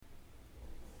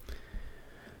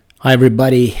Hi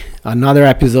everybody, another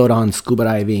episode on scuba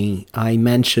diving. I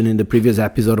mentioned in the previous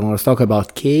episode when I was talking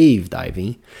about cave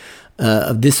diving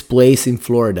of this place in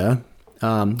Florida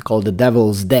called the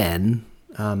Devil's Den.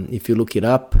 If you look it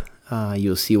up,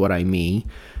 you'll see what I mean.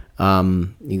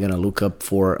 You're gonna look up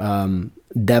for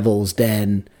Devil's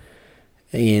Den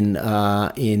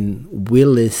in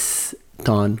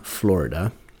Williston,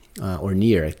 Florida, or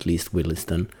near at least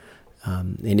Williston.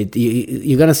 And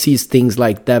you're going to see things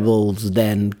like Devil's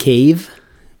Den Cave,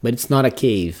 but it's not a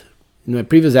cave. In my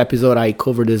previous episode, I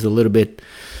covered this a little bit,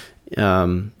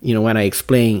 when I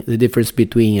explained the difference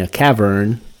between a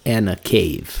cavern and a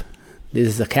cave. This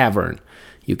is a cavern.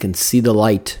 You can see the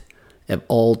light at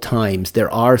all times.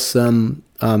 There are some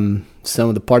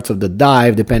of the parts of the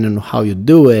dive, depending on how you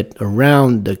do it,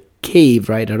 around the cave,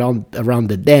 right, around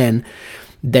the den,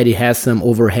 that it has some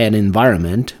overhead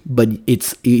environment, but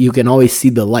you can always see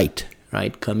the light,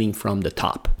 right, coming from the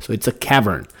top. So it's a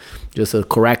cavern, just a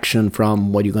correction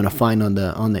from what you're gonna find on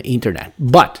the internet.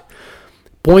 But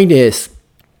point is,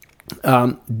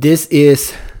 this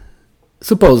is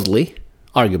supposedly,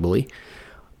 arguably,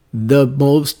 the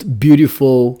most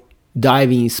beautiful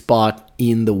diving spot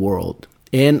in the world,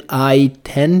 and I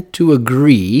tend to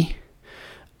agree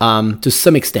to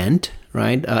some extent.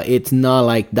 Right, it's not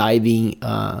like diving,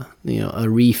 a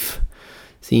reef,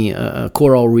 seeing a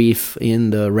coral reef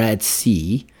in the Red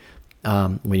Sea,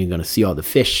 when you're gonna see all the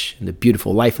fish and the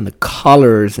beautiful life and the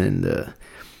colors and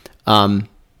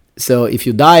so if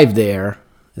you dive there,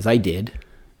 as I did,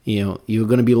 you're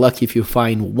gonna be lucky if you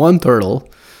find one turtle.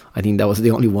 I think that was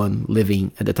the only one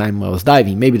living at the time I was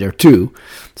diving. Maybe there are two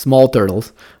small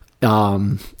turtles,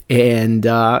 and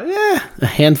a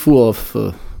handful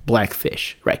of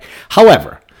blackfish, right?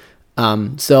 However,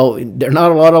 so there's not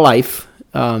a lot of life,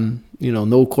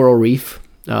 no coral reef,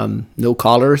 no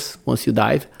colors once you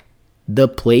dive. The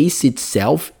place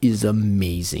itself is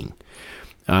amazing,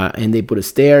 and they put a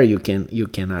stair. You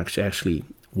can actually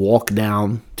walk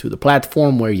down to the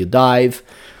platform where you dive.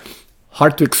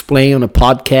 Hard to explain on a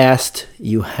podcast.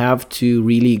 You have to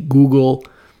really Google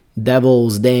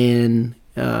Devil's Den.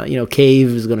 Cave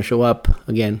is going to show up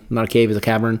again. Not a cave, it's a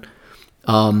cavern.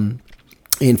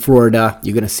 In Florida,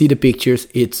 you're gonna see the pictures.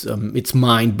 It's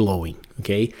mind blowing.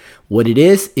 Okay, what it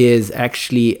is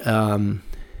actually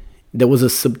there was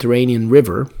a subterranean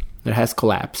river that has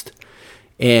collapsed,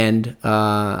 and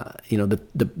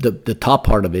the top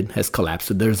part of it has collapsed.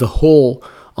 So there's a hole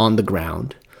on the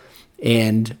ground,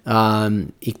 and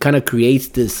it kind of creates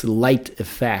this light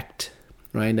effect,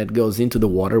 right? That goes into the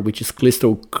water, which is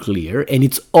crystal clear, and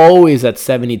it's always at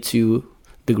 72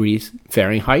 degrees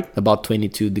Fahrenheit, about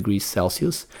 22 degrees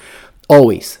Celsius,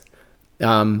 always.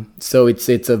 So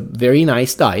it's a very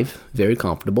nice dive, very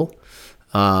comfortable,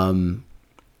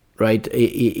 right?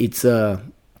 It's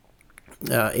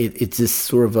this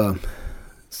sort of a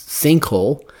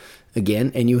sinkhole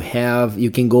again, and you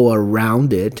can go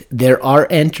around it. There are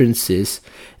entrances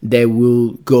that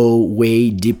will go way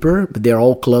deeper, but they're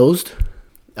all closed.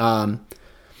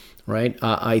 Right?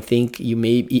 I think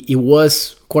it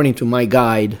was, according to my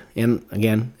guide, and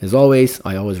again, as always,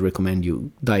 I always recommend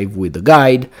you dive with the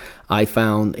guide. I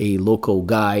found a local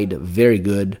guide, very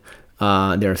good.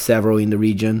 There are several in the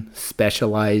region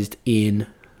specialized in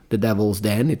the Devil's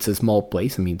Den. It's a small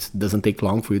place. I mean, it doesn't take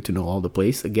long for you to know all the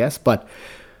place, I guess, but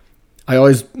I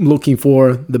always looking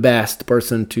for the best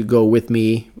person to go with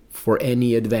me for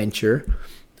any adventure.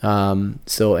 And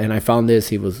I found this.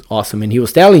 He was awesome, and he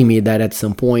was telling me that at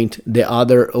some point the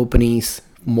other openings,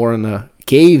 more in a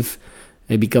cave,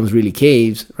 it becomes really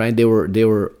caves, right? They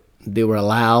were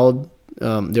allowed.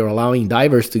 They were allowing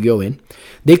divers to go in.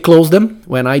 They closed them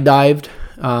when I dived.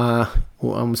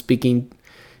 I'm speaking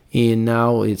in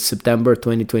now. It's September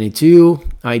 2022.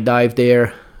 I dived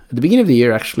there at the beginning of the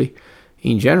year, actually,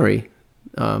 in January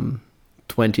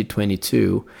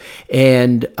 2022,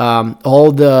 and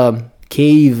all the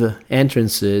cave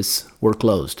entrances were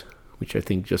closed, which I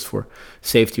think just for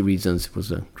safety reasons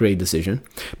was a great decision.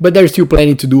 But there's still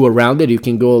plenty to do around it. You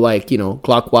can go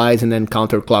clockwise and then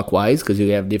counterclockwise, because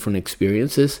you have different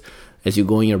experiences as you're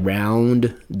going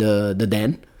around the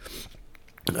den.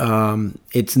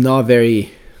 It's not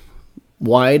very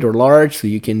wide or large, so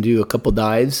you can do a couple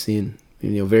dives in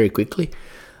very quickly.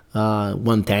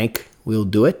 One tank will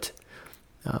do it.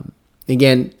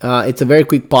 Again, it's a very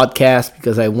quick podcast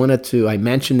because I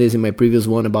mentioned this in my previous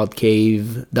one about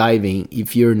cave diving.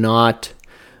 If you're not,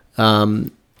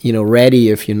 ready,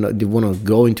 if you want to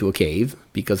go into a cave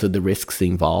because of the risks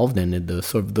involved and the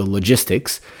sort of the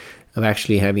logistics of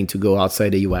actually having to go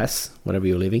outside the U.S., wherever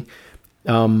you're living,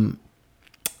 there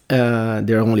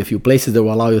are only a few places that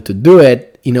will allow you to do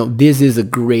it. This is a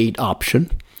great option.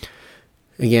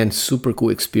 Again, super cool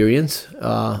experience.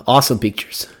 Awesome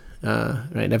pictures.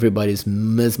 Right, everybody's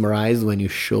mesmerized when you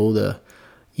show the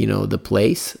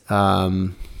place,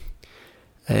 and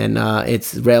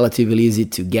it's relatively easy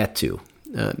to get to.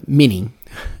 Meaning,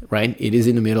 right, it is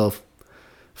in the middle of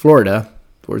Florida,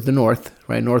 towards the north,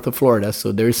 right, north of Florida.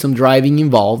 So there is some driving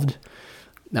involved.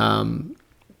 And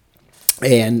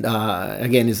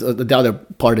again, the other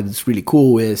part that's really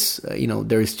cool is,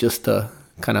 there is just a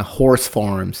kind of horse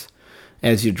farms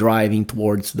as you're driving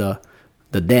towards the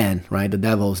den, right, the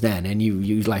devil's den, and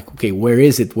you're like, okay, where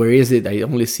is it? I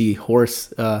only see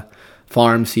horse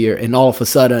farms here, and all of a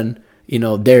sudden,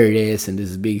 there it is, in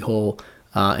this big hole,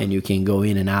 and you can go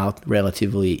in and out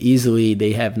relatively easily.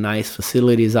 They have nice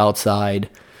facilities outside,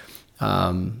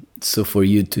 so for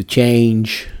you to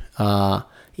change,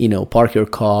 park your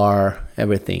car,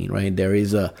 everything, right? There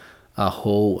is a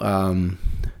whole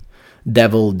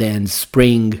devil den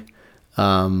spring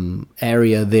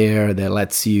area there that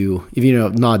lets you, if you're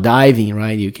not diving,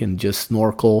 right, you can just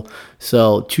snorkel.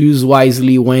 So choose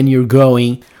wisely when you're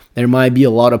going. There might be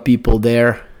a lot of people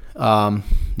there.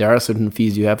 There are certain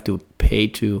fees you have to pay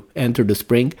to enter the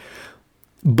spring,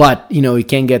 but it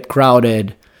can get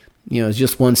crowded. It's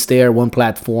just one stair, one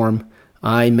platform.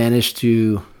 I managed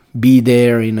to be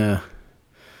there in a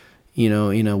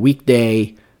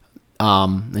weekday.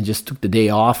 I just took the day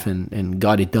off and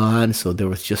got it done. So there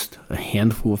was just a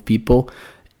handful of people.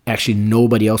 Actually,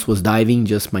 nobody else was diving,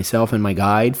 just myself and my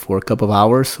guide for a couple of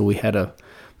hours. So we had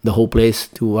the whole place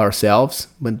to ourselves.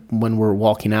 But when we're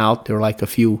walking out, there were like a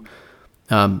few,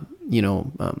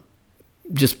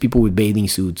 just people with bathing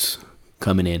suits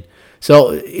coming in.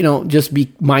 So, just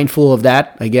be mindful of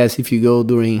that. I guess if you go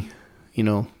during,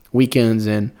 weekends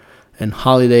and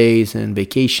holidays and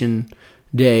vacation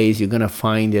days, you're gonna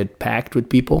find it packed with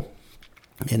people,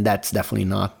 and that's definitely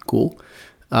not cool.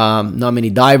 Not many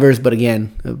divers, but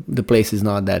again, the place is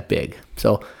not that big.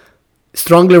 So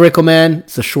strongly recommend.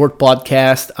 It's a short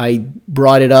podcast. I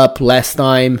brought it up last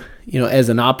time, as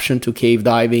an option to cave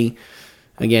diving.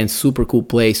 Again, super cool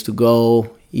place to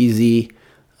go, easy.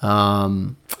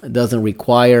 It doesn't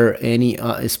require any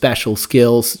special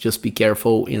skills. Just be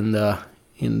careful in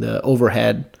the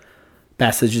overhead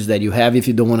passages that you have. If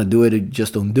you don't want to do it,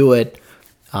 just don't do it.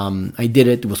 I did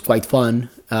it. It was quite fun.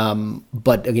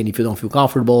 But again, if you don't feel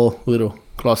comfortable, a little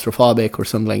claustrophobic or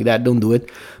something like that, don't do it.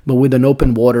 But with an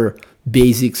open water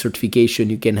basic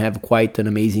certification, you can have quite an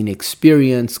amazing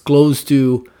experience, close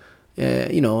to, a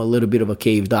little bit of a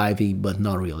cave diving, but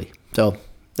not really. So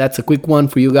that's a quick one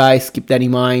for you guys. Keep that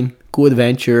in mind. Cool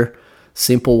adventure,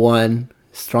 simple one.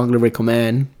 Strongly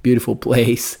recommend. Beautiful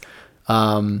place.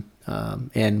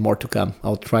 And more to come.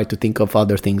 I'll try to think of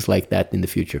other things like that in the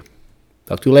future.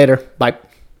 Talk to you later. Bye.